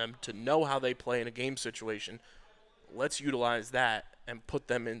film on them to know how they play in a game situation. Let's utilize that and put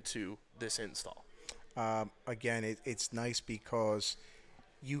them into this install. Again, it's nice because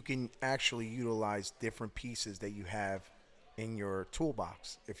you can actually utilize different pieces that you have in your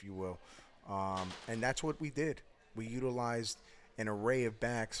toolbox, if you will. And that's what we did. We utilized an array of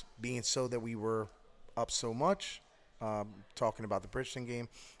backs, being so that we were up so much, talking about the Bridgeton game.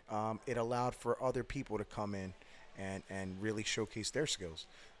 It allowed for other people to come in and really showcase their skills.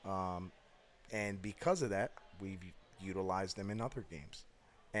 And because of that, we've utilized them in other games.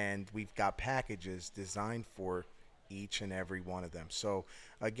 And we've got packages designed for each and every one of them. So,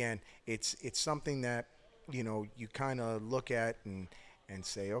 again, it's something that, you kind of look at and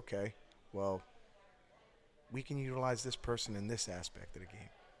say, okay, well, we can utilize this person in this aspect of the game.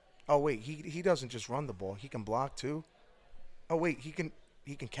 Oh, wait, he doesn't just run the ball. He can block too. Oh, wait, he can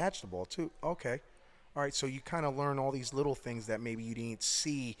catch the ball too. Okay. All right, so you kind of learn all these little things that maybe you didn't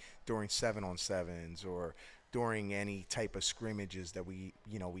see during 7-on-7s or during any type of scrimmages that we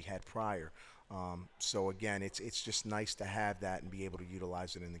had prior. So, again, it's just nice to have that and be able to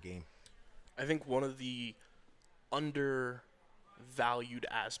utilize it in the game. I think one of the undervalued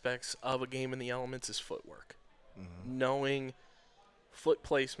aspects of a game in the elements is footwork. Mm-hmm. Knowing foot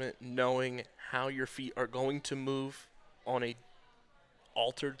placement, knowing how your feet are going to move on a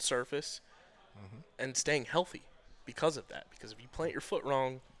altered surface, mm-hmm. and staying healthy because of that. Because if you plant your foot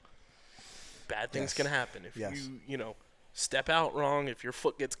wrong, bad things can happen. If you step out wrong, if your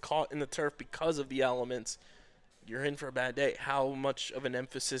foot gets caught in the turf because of the elements, you're in for a bad day. How much of an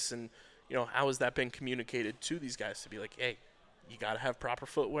emphasis and, how has that been communicated to these guys to be like, hey, you got to have proper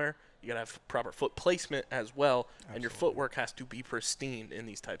footwear, you got to have proper foot placement as well, Absolutely. And your footwork has to be pristine in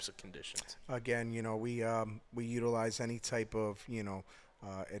these types of conditions. Again, we utilize any type of,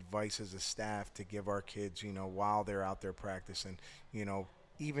 advice as a staff to give our kids, while they're out there practicing,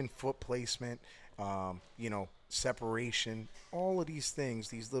 even foot placement, separation, all of these things,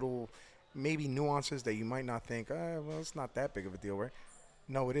 these little maybe nuances that you might not think, well, it's not that big of a deal, right?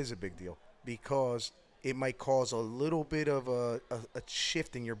 No, it is a big deal because it might cause a little bit of a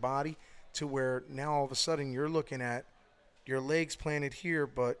shift in your body to where now all of a sudden you're looking at your legs planted here,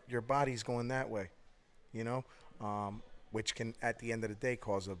 but your body's going that way, which can, at the end of the day,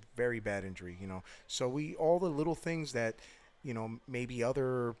 cause a very bad injury, So all the little things that, maybe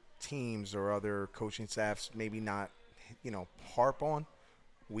other teams or other coaching staffs maybe not, harp on,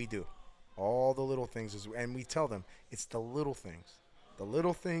 we do. All the little things, and we tell them it's the little things. The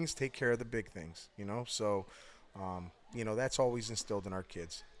little things take care of the big things, So, that's always instilled in our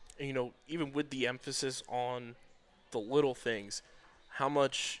kids. And, even with the emphasis on the little things, how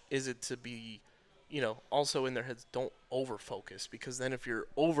much is it to be, also in their heads, don't over-focus. Because then if you're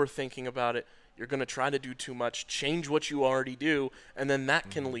overthinking about it, you're going to try to do too much, change what you already do, and then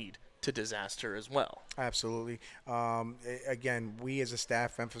that can lead to disaster as well. Absolutely. Again, we as a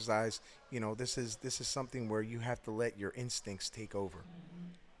staff emphasize, this is something where you have to let your instincts take over.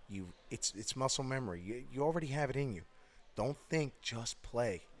 It's muscle memory. You already have it in you. Don't think, just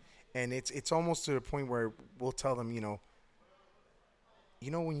play. And it's almost to the point where we'll tell them, when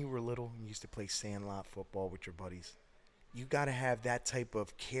you were little and you used to play sandlot football with your buddies, you got to have that type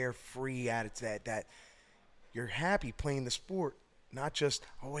of carefree attitude that you're happy playing the sport, not just,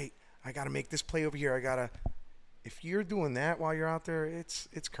 oh, wait, I got to make this play over here. If you're doing that while you're out there, it's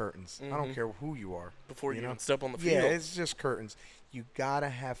curtains. I don't care who you are. Before you even step on the field. Yeah, it's just curtains. You got to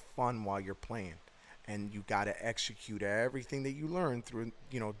have fun while you're playing. And you got to execute everything that you learned through,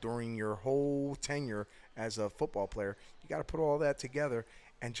 during your whole tenure as a football player. You got to put all that together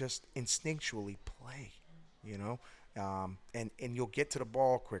and just instinctually play, and you'll get to the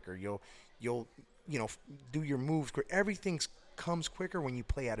ball quicker. You'll do your moves quick. Everything comes quicker when you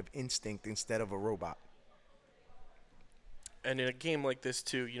play out of instinct instead of a robot. And in a game like this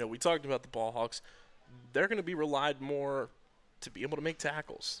too, we talked about the ball hawks. They're going to be relied more to be able to make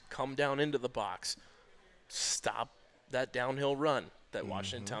tackles, come down into the box, stop that downhill run that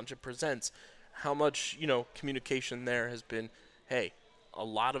Washington Township presents. How much, communication there has been, hey, a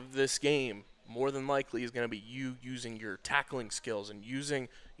lot of this game more than likely is going to be you using your tackling skills and using,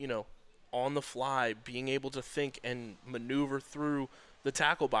 on the fly, being able to think and maneuver through the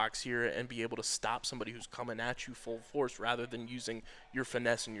tackle box here and be able to stop somebody who's coming at you full force rather than using your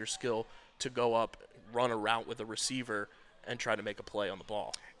finesse and your skill to go up, run a route with a receiver, and try to make a play on the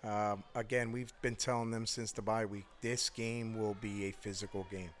ball. Again, we've been telling them since the bye week, this game will be a physical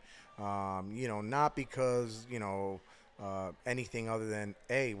game. Not because, anything other than,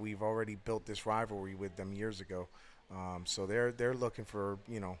 hey, we've already built this rivalry with them years ago. So they're looking for,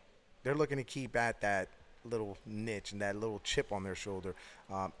 they're looking to keep at that little niche and that little chip on their shoulder,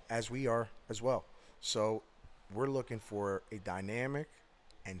 as we are as well. So we're looking for a dynamic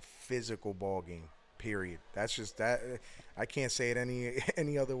and physical ball game. Period. That's just that. I can't say it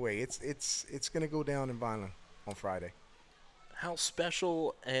any other way. It's going to go down in Vineland on Friday. How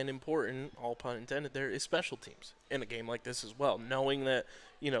special and important, all pun intended, there is special teams in a game like this as well. Knowing that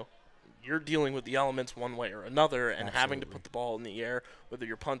you're dealing with the elements one way or another, and Absolutely. having to put the ball in the air, whether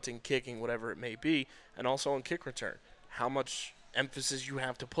you're punting, kicking, whatever it may be, and also on kick return. How much emphasis you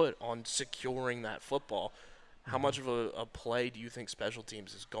have to put on securing that football. How much of a play do you think special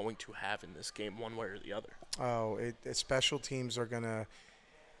teams is going to have in this game, one way or the other? Oh, special teams are going to,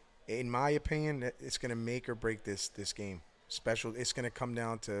 in my opinion, it's going to make or break this game. It's going to come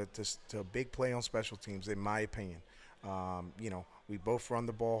down to a big play on special teams, in my opinion. We both run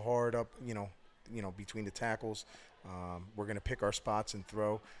the ball hard up, between the tackles. We're going to pick our spots and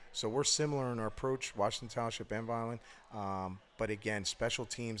throw. So we're similar in our approach, Washington Township and Vineland. But again, special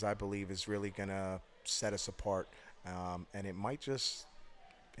teams, I believe, is really going to set us apart, and it might just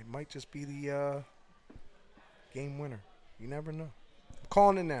be the game winner. You never know. I'm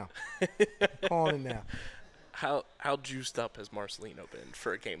calling it now. How juiced up has Marcelino been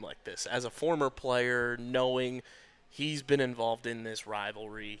for a game like this? As a former player, knowing he's been involved in this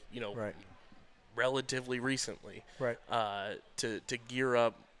rivalry, right. relatively recently, right? To gear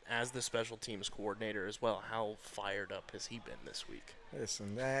up as the special teams coordinator as well. How fired up has he been this week?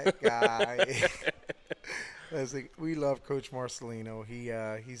 Listen, that guy. We love Coach Marcelino.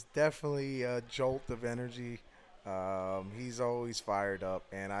 He's definitely a jolt of energy. He's always fired up,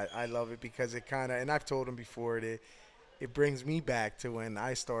 and I love it because it kind of, and I've told him before, it brings me back to when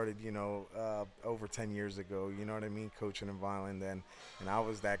I started, over 10 years ago, you know what I mean, coaching in Vineland, and I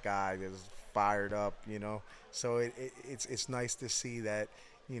was that guy that was fired up, So it's nice to see that,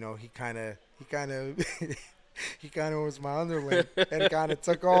 he kind of he kind of was my underling and kind of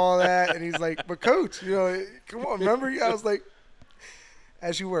took all that, and he's like, but coach, come on, remember? I was like,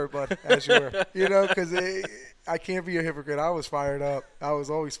 as you were, bud, as you were, because I can't be a hypocrite. I was fired up. I was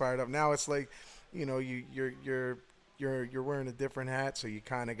always fired up. Now it's like, you're wearing a different hat, so you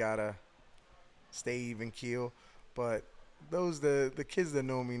kind of gotta stay even keel. But the kids that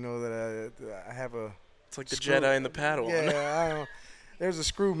know me know that I have a. It's like the Jedi and the Padawan. Yeah, I don't. There's a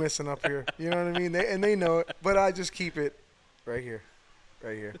screw missing up here. You know what I mean? They know it, but I just keep it right here.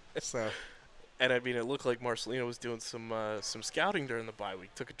 So. And, it looked like Marcelino was doing some scouting during the bye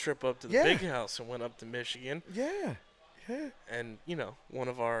week. Took a trip up to the Big House and went up to Michigan. Yeah. And, one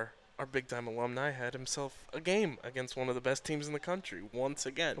of our big-time alumni had himself a game against one of the best teams in the country once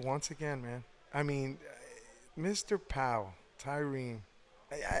again. Once again, man. Mr. Powell, Tyreen,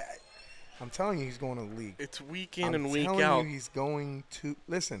 I'm telling you, he's going to the league. It's week in and week out. I'm telling you, he's going to –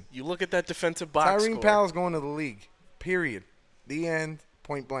 listen. You look at that defensive box Tyreen score. Powell's going to the league, period. The end,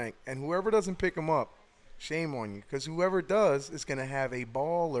 point blank. And whoever doesn't pick him up, shame on you, because whoever does is going to have a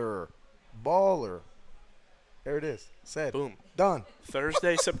baller. There it is. Said. Boom. Done.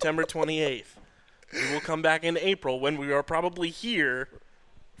 Thursday, September 28th. We will come back in April when we are probably here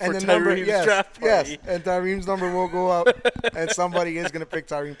And for the number, Tyreem's draft party. yes, and Tyreem's number will go up, and somebody is going to pick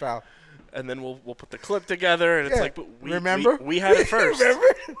Tyreem Powell. And then we'll put the clip together, and it's Yeah. like, but Remember? we had it first. Remember?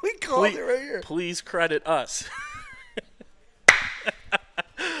 We called it right here. Please credit us.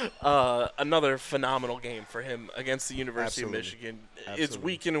 Another phenomenal game for him against the University Absolutely. of Michigan. It's Absolutely.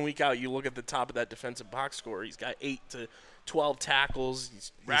 week in and week out. You look at the top of that defensive box score. He's got 8 to 12 tackles.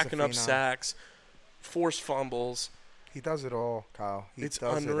 He's racking up phenom. sacks, forced fumbles. He does it all, Kyle. It's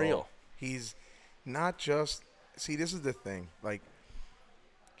does unreal. It all. He's not just – see, this is the thing. Like,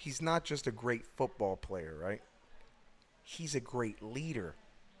 he's not just a great football player, right? He's a great leader.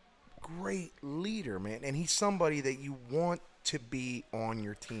 Great leader, man. And he's somebody that you want to be on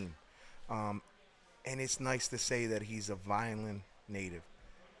your team. And it's nice to say that he's a Vineland native.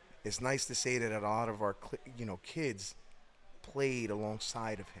 It's nice to say that a lot of our kids played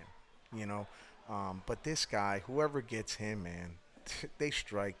alongside of him, But this guy, whoever gets him, man,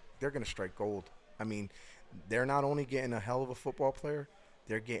 they're going to strike gold. I mean, they're not only getting a hell of a football player,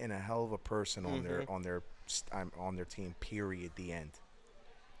 they're getting a hell of a person on their team, period, the end.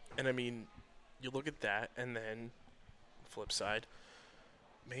 And, I mean, you look at that, and then flip side,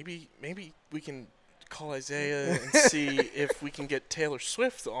 maybe we can call Isaiah and see if we can get Taylor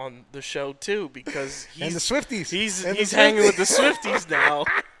Swift on the show too, because And the Swifties. He's hanging with the Swifties now.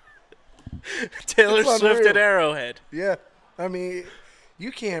 Taylor It's Swift unreal. at Arrowhead. Yeah. I mean,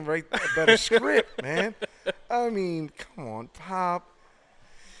 you can't write a better script, man. I mean, come on, Pop.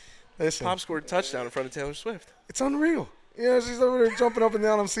 Listen. Pop scored a touchdown in front of Taylor Swift. It's unreal. She's over there jumping up and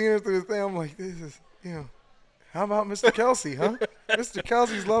down. I'm seeing it through the thing. I'm like, this is, how about Mr. Kelsey, huh? Mr.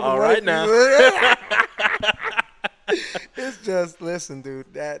 Kelsey's loving All life. right now. It's just, listen,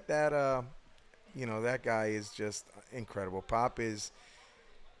 dude, that guy is just incredible. Pop he's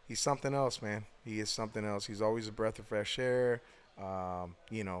something else, man. He is something else. He's always a breath of fresh air.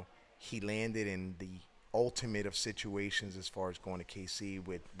 He landed in the ultimate of situations as far as going to KC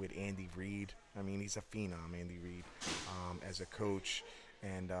with Andy Reid. I mean, he's a phenom, Andy Reid, as a coach,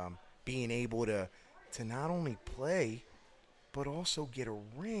 and being able to not only play but also get a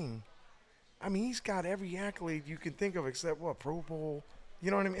ring. I mean, he's got every accolade you can think of except Pro Bowl.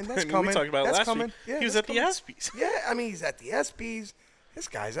 You know what I mean? And that's coming. We talked about it that's last coming. week. Yeah, he was that's at coming. the ESPYs. Yeah, I mean, he's at the ESPYs. This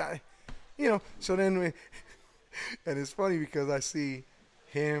guy's, so then and it's funny because I see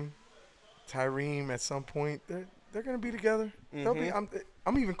him, Tyreem at some point. They're going to be together. They'll be. I'm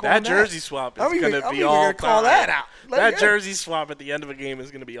even calling That jersey swap is going to be I'm all even call time. that out. That jersey swap at the end of a game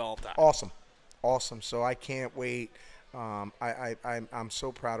is going to be all time. Awesome. So I can't wait. I'm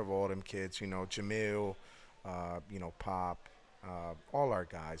so proud of all them kids. Jamil, Pop, all our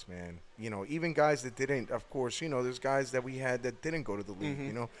guys, man. Even guys that didn't. Of course, there's guys that we had that didn't go to the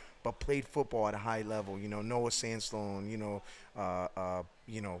league. But played football at a high level. Noah Sandstone.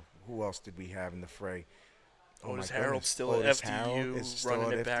 Who else did we have in the fray? Otis Harold's still Otis at Harold is FDU, still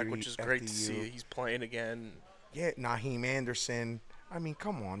running at it back, FDU, which is great to see. He's playing again. Yeah, Naheem Anderson. I mean,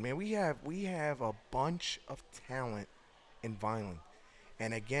 come on, man. We have a bunch of talent in Vineland.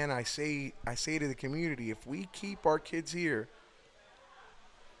 And again, I say to the community, if we keep our kids here,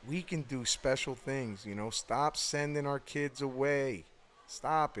 we can do special things. Stop sending our kids away.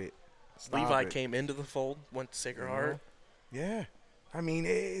 Stop it. Levi came into the fold, went to Sacred Heart. Yeah. I mean,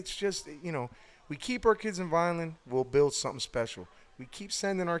 it's just, we keep our kids in Vineland, we'll build something special. We keep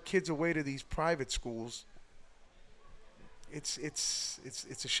sending our kids away to these private schools. It's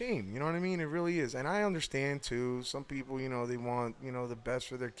a shame, you know what I mean? It really is. And I understand too, some people, they want, the best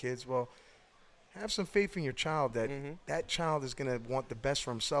for their kids. Well, have some faith in your child that that child is going to want the best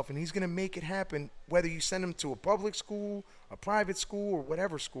for himself, and he's going to make it happen, whether you send him to a public school, a private school, or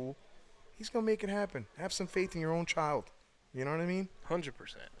whatever school. He's going to make it happen. Have some faith in your own child. You know what I mean? 100%.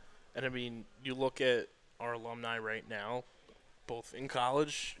 And, I mean, you look at our alumni right now, both in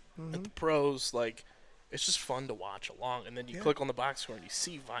college, at the pros, like, it's just fun to watch along. And then you click on the box score and you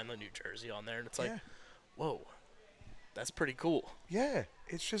see Vineland, New Jersey on there, and it's like, whoa, that's pretty cool. Yeah.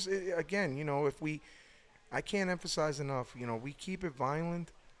 It's just, again, I can't emphasize enough, we keep it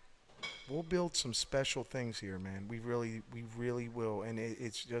Vineland, we'll build some special things here, man. We really will. And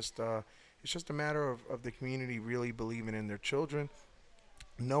it's just a matter of the community really believing in their children,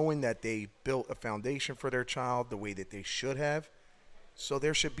 knowing that they built a foundation for their child the way that they should have. So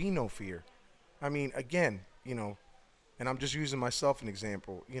there should be no fear. I mean, again, and I'm just using myself as an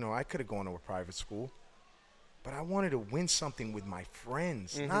example. I could have gone to a private school, but I wanted to win something with my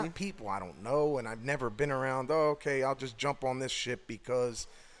friends, not people I don't know and I've never been around. Oh, okay, I'll just jump on this ship because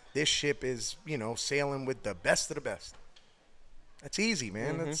this ship is, sailing with the best of the best. That's easy,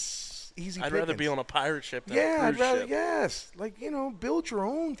 man. It's easy. I'd rather be on a pirate ship than yeah, a I'd cruise rather. ship. Yes, like build your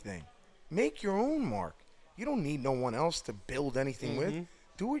own thing, make your own mark. You don't need no one else to build anything with.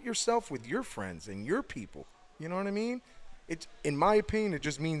 Do it yourself with your friends and your people. You know what I mean? It's, in my opinion, it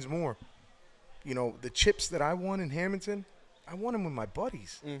just means more. The chips that I won in Hamilton, I won them with my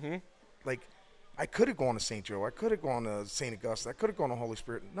buddies. Like, I could have gone to St. Joe. I could have gone to St. Augustine. I could have gone to Holy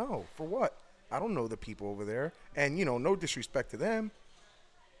Spirit. No, for what? I don't know the people over there. And, no disrespect to them,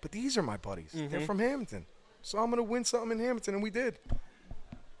 but these are my buddies. They're from Hamilton. So I'm going to win something in Hamilton, and we did.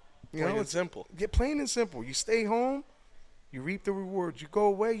 Plain and simple. Get plain and simple. You stay home, you reap the rewards. You go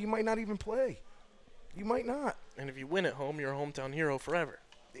away, you might not even play. You might not. And if you win at home, you're a hometown hero forever.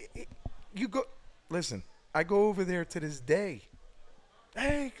 You go. Listen, I go over there to this day.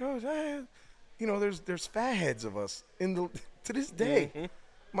 Hey, coach. Hey. There's fatheads of us to this day.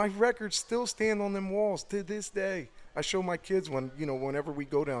 My records still stand on them walls to this day. I show my kids whenever we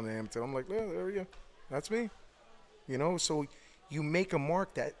go down to Hampton. I'm like, yeah, there you go. That's me. So you make a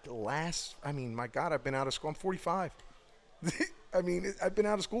mark that lasts. I mean, my God, I've been out of school. I'm 45. I mean, I've been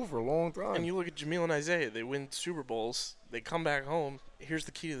out of school for a long time. And you look at Jamil and Isaiah. They win Super Bowls. They come back home. Here's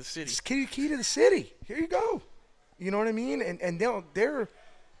the key to the city. It's key to the city. Here you go. You know what I mean? And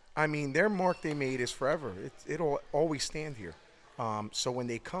their mark they made is forever. It'll always stand here. So when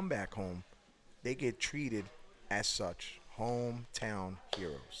they come back home, they get treated as such, hometown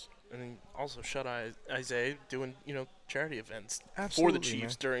heroes. And also shout out Isaiah doing, charity events Absolutely, for the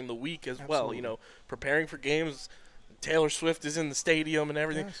Chiefs during the week as Absolutely. well. Preparing for games. Taylor Swift is in the stadium and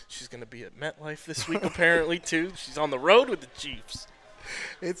everything. Yes. She's going to be at MetLife this week apparently too. She's on the road with the Chiefs.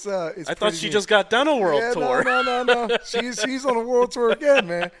 It's I thought she just got done a world tour. No. She's on a world tour again,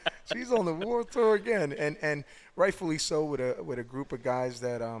 man. She's on the world tour again, and rightfully so with a group of guys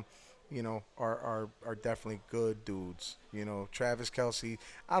that are definitely good dudes. Travis Kelce.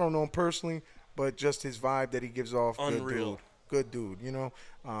 I don't know him personally, but just his vibe that he gives off. Unreal. Good dude.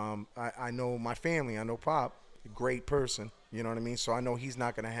 I know my family. I know Pop. Great person. You know what I mean. So I know he's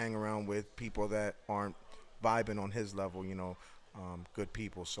not going to hang around with people that aren't vibing on his level. Good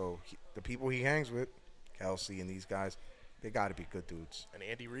people. So the people he hangs with, Kelsey and these guys, they got to be good dudes. And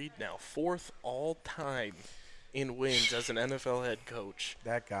Andy Reid now 4th all time in wins as an NFL head coach.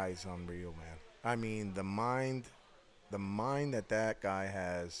 That guy's unreal, man. I mean, the mind that guy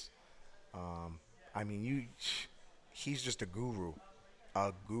has. He's just a guru.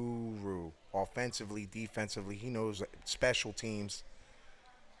 Offensively, defensively, he knows special teams.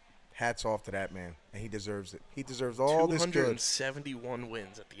 Hats off to that man, and he deserves it. He deserves all this good. 271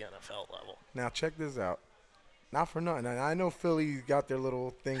 wins at the NFL level. Now check this out. Not for nothing. And I know Philly got their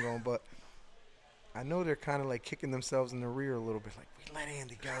little thing on, but I know they're kind of like kicking themselves in the rear a little bit. Like, we let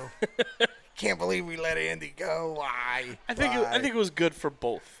Andy go. Can't believe we let Andy go. Why? I think it was good for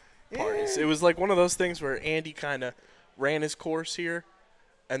both parties. Yeah. It was like one of those things where Andy kind of ran his course here,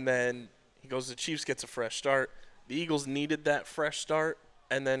 and then he goes to the Chiefs, gets a fresh start. The Eagles needed that fresh start,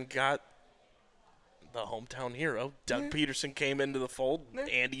 and then got the hometown hero. Doug Peterson came into the fold,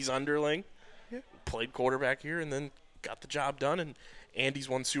 Andy's underling, played quarterback here, and then got the job done. And Andy's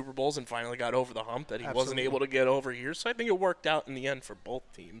won Super Bowls and finally got over the hump that he wasn't able to get over here. So I think it worked out in the end for both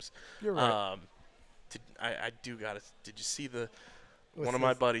teams. You're right. Did you see one of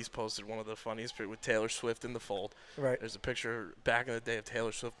my buddies posted one of the funniest with Taylor Swift in the fold. Right. There's a picture back in the day of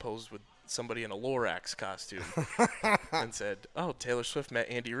Taylor Swift posed with somebody in a Lorax costume and said, "Oh, Taylor Swift met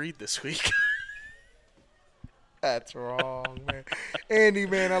Andy Reid this week." That's wrong, man. Andy,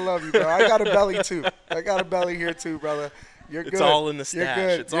 man, I love you, bro. I got a belly, too. I got a belly here, too, brother. You're good. It's all in the stash. You're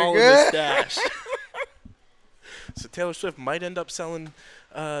good. It's You're all good. in the stash. So Taylor Swift might end up selling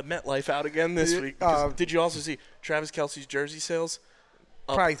MetLife out again this week. Did you also see Travis Kelce's jersey sales?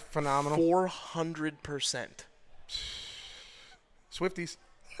 Probably phenomenal. 400%. Swifties.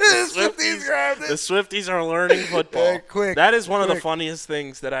 The Swifties are learning football. Quick. That is one of the funniest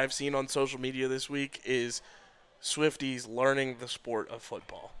things that I've seen on social media this week is Swifties learning the sport of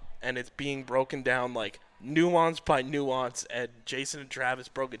football. And it's being broken down like nuance by nuance. And Jason and Travis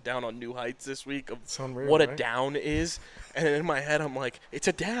broke it down on New Heights this week of unreal, what right? a down is. And in my head, I'm like, it's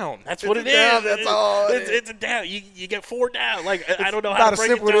a down. That's what it is. That's all. It's a down. You get 4 down. Like, I don't know how to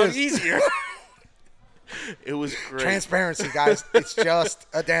break it down easier. It was great. Transparency, guys. It's just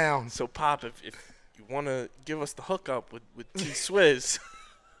a down. So, Pop, if you want to give us the hookup with T-Swizz,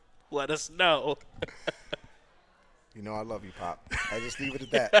 let us know. You know I love you, Pop. I just leave it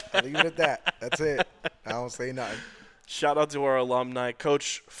at that. I leave it at that. That's it. I don't say nothing. Shout out to our alumni.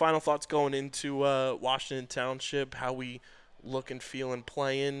 Coach, final thoughts going into Washington Township, how we look and feel and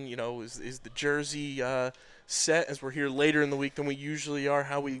playing. You know, is the jersey set as we're here later in the week than we usually are.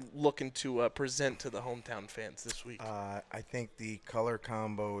 How we looking to present to the hometown fans this week? I think the color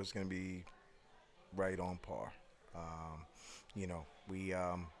combo is going to be right on par.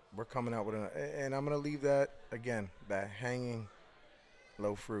 We're coming out with and I'm going to leave that again, that hanging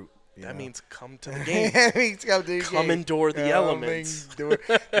low fruit. That means come to the game. That means come to the come game. endure the elements.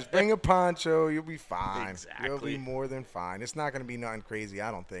 Just bring a poncho. You'll be fine. Exactly. You'll be more than fine. It's not going to be nothing crazy, I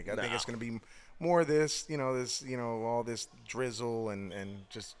don't think. I think it's going to be more of this, all this drizzle and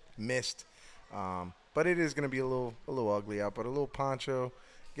just mist. But it is going to be a little ugly out. But a little poncho,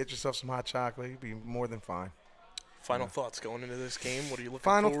 get yourself some hot chocolate. You'll be more than fine. Final thoughts going into this game. What are you looking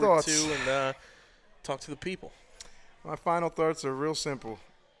Final forward thoughts. to? And talk to the people. My final thoughts are real simple.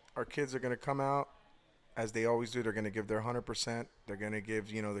 Our kids are going to come out, as they always do. They're going to give their 100%. They're going to give,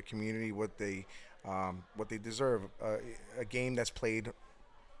 the community what they deserve. A game that's played,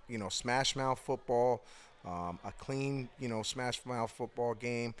 smash mouth football, a clean, smash mouth football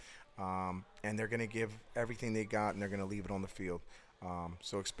game, and they're going to give everything they got, and they're going to leave it on the field.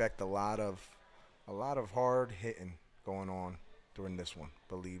 So expect a lot of hard hitting going on during this one.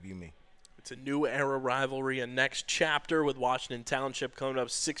 Believe you me. It's a new era rivalry, a next chapter with Washington Township coming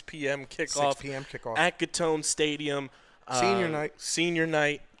up, 6 p.m. kickoff. 6 p.m. kickoff. At Gatone Stadium. Senior night. Senior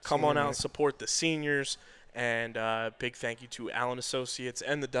night. Come on out Senior night. and support the seniors. And big thank you to Allen Associates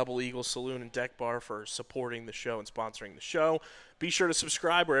and the Double Eagle Saloon and Deck Bar for supporting the show and sponsoring the show. Be sure to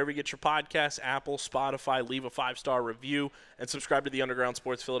subscribe wherever you get your podcasts, Apple, Spotify. Leave a 5-star review. And subscribe to the Underground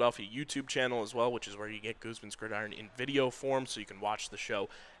Sports Philadelphia YouTube channel as well, which is where you get Guzman's Gridiron in video form so you can watch the show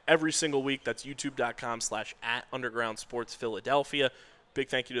every single week. That's youtube.com/@Underground Sports Philadelphia. Big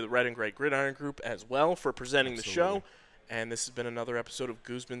thank you to the Red and Gray Gridiron Group as well for presenting the show. And this has been another episode of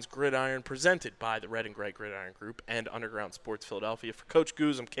Guzman's Gridiron presented by the Red and Gray Gridiron Group and Underground Sports Philadelphia. For Coach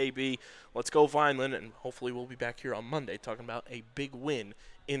Guz, I'm KB. Let's go Vineland, and hopefully we'll be back here on Monday talking about a big win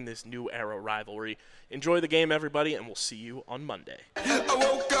in this new era rivalry. Enjoy the game, everybody, and we'll see you on Monday. I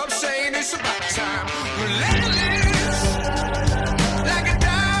woke up saying it's about time.